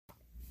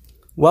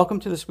Welcome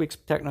to this week's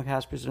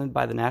TechnoCast presented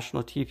by the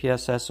National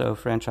TPSSO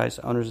Franchise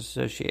Owners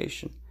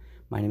Association.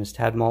 My name is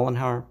Tad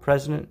Mollenhauer,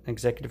 President and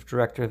Executive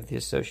Director of the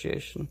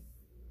association.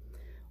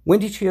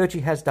 Wendy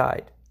Chiochi has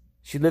died.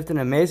 She lived an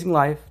amazing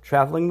life,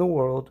 traveling the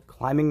world,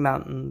 climbing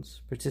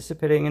mountains,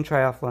 participating in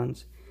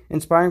triathlons,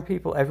 inspiring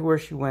people everywhere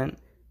she went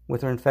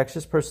with her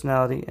infectious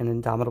personality and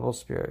indomitable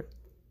spirit.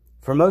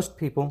 For most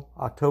people,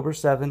 October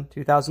 7,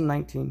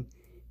 2019,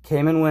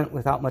 came and went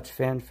without much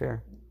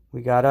fanfare.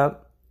 We got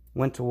up,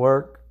 went to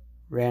work,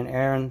 ran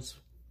errands,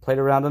 played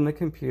around on the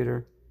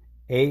computer,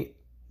 ate,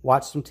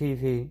 watched some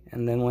TV,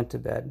 and then went to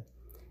bed.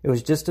 It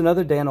was just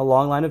another day in a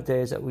long line of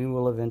days that we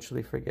will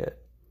eventually forget.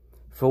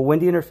 For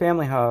Wendy and her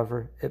family,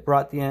 however, it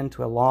brought the end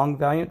to a long,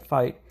 valiant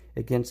fight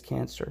against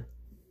cancer.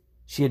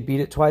 She had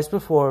beat it twice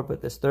before,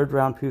 but this third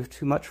round proved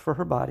too much for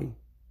her body,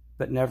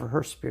 but never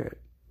her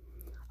spirit.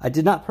 I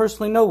did not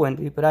personally know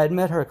Wendy, but I had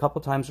met her a couple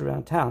times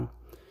around town.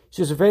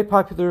 She was a very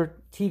popular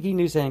TV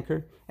news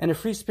anchor and a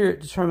free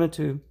spirit determined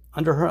to,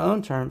 under her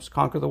own terms,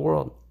 conquer the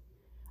world.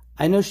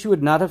 I know she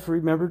would not have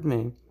remembered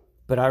me,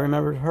 but I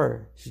remembered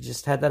her. She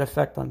just had that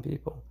effect on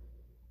people.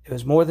 It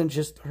was more than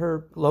just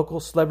her local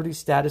celebrity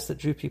status that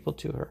drew people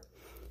to her.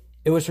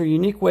 It was her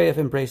unique way of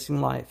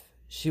embracing life.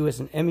 She was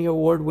an Emmy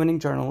Award-winning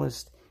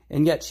journalist,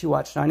 and yet she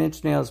watched Nine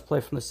Inch Nails play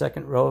from the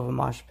second row of a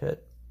mosh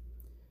pit.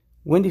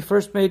 Wendy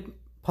first made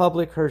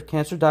public her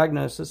cancer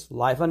diagnosis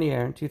live on the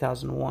air in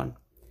 2001.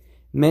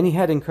 Many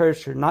had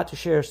encouraged her not to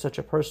share such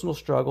a personal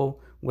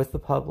struggle with the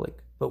public,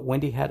 but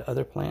Wendy had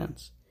other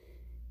plans.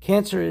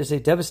 Cancer is a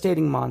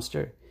devastating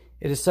monster.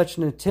 It is such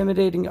an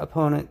intimidating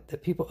opponent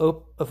that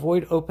people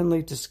avoid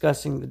openly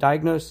discussing the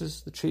diagnosis,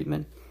 the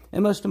treatment,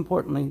 and most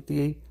importantly,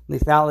 the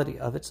lethality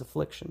of its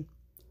affliction.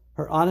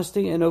 Her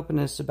honesty and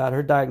openness about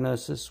her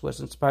diagnosis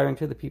was inspiring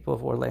to the people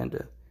of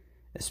Orlando,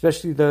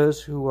 especially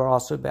those who were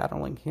also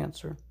battling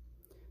cancer.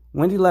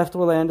 Wendy left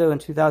Orlando in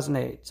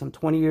 2008, some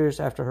 20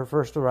 years after her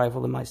first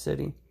arrival in my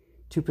city,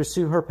 to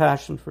pursue her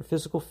passion for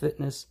physical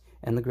fitness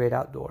and the great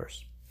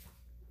outdoors.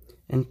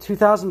 In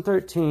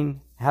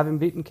 2013, having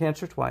beaten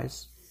cancer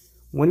twice,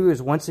 Wendy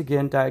was once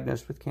again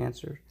diagnosed with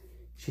cancer.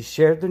 She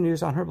shared the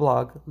news on her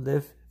blog,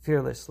 Live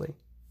Fearlessly.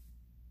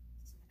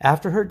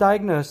 After her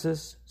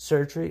diagnosis,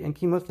 surgery, and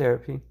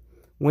chemotherapy,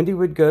 Wendy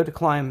would go to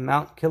climb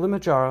Mount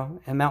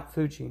Kilimanjaro and Mount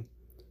Fuji,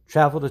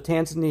 travel to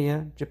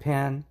Tanzania,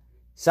 Japan,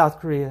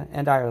 South Korea,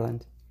 and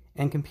Ireland,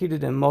 and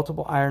competed in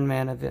multiple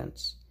Ironman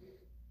events.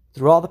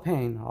 Through all the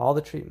pain, all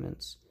the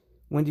treatments,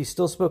 Wendy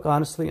still spoke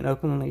honestly and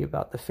openly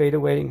about the fate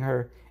awaiting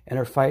her and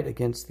her fight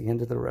against the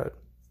end of the road.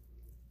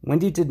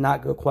 Wendy did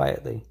not go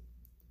quietly.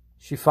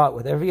 She fought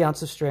with every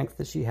ounce of strength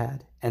that she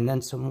had, and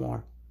then some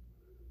more.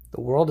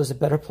 The world is a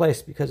better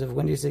place because of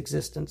Wendy's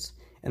existence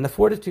and the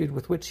fortitude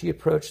with which she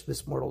approached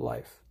this mortal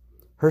life.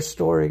 Her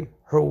story,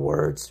 her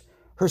words,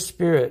 her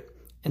spirit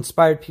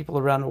inspired people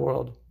around the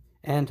world,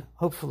 and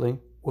hopefully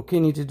will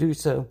continue to do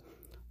so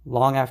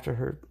long after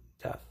her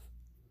death.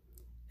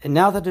 And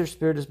now that her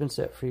spirit has been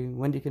set free,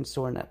 Wendy can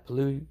soar in that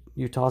blue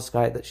Utah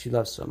sky that she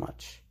loves so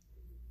much.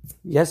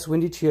 Yes,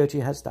 Wendy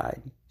Chiochi has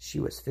died. She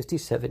was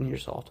 57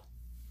 years old.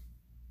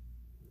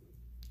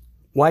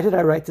 Why did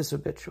I write this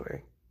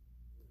obituary?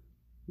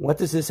 What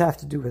does this have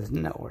to do with the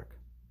network?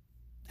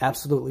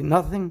 Absolutely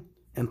nothing,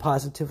 and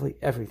positively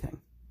everything.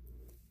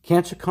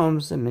 Cancer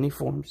comes in many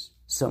forms,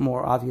 some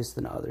more obvious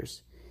than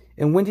others.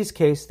 In Wendy's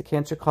case, the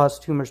cancer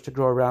caused tumors to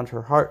grow around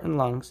her heart and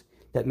lungs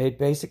that made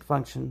basic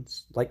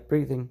functions, like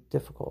breathing,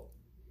 difficult.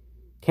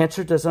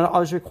 Cancer does not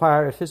always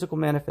require a physical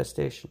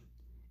manifestation.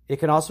 It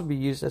can also be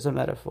used as a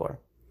metaphor.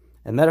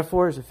 A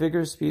metaphor is a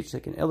figure of speech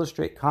that can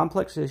illustrate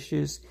complex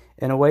issues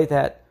in a way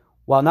that,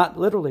 while not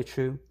literally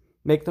true,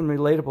 make them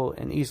relatable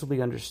and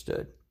easily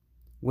understood.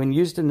 When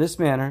used in this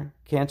manner,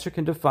 cancer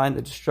can define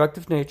the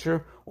destructive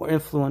nature or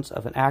influence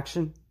of an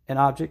action, an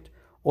object,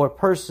 or a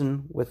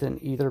person within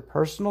either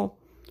personal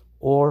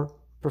or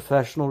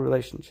professional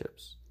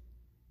relationships.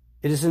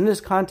 It is in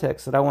this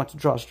context that I want to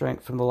draw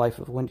strength from the life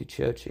of Wendy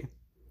Chiochi.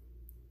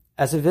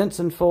 As events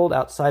unfold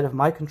outside of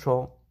my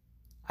control,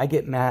 I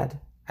get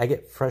mad, I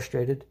get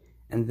frustrated,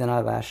 and then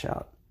I lash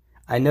out.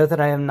 I know that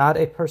I am not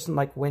a person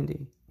like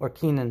Wendy or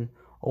Keenan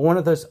or one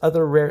of those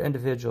other rare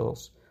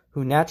individuals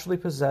who naturally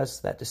possess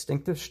that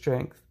distinctive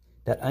strength,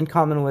 that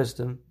uncommon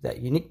wisdom,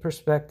 that unique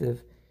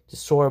perspective to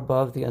soar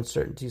above the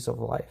uncertainties of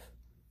life.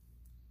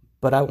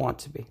 But I want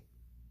to be.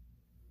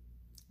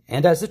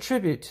 And as a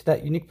tribute to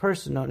that unique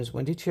person known as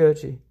Wendy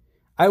Chiochi,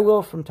 I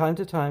will from time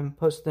to time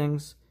post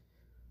things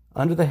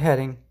under the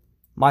heading,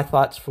 My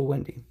Thoughts for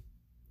Wendy.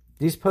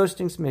 These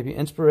postings may be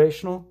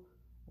inspirational,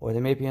 or they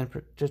may be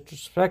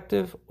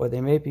introspective, or they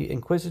may be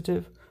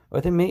inquisitive,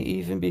 or they may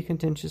even be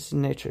contentious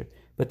in nature,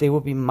 but they will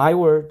be my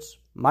words,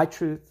 my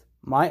truth,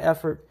 my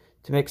effort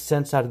to make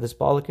sense out of this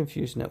ball of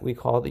confusion that we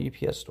call the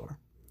UPS store.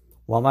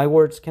 While my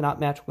words cannot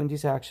match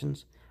Wendy's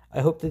actions,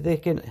 I hope that they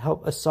can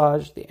help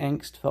assuage the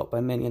angst felt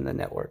by many in the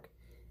network.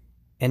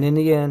 And in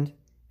the end,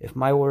 if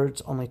my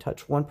words only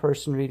touch one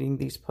person reading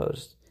these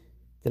posts,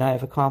 then I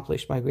have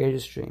accomplished my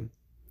greatest dream.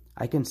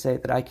 I can say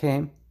that I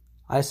came,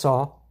 I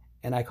saw,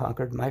 and I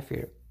conquered my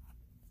fear.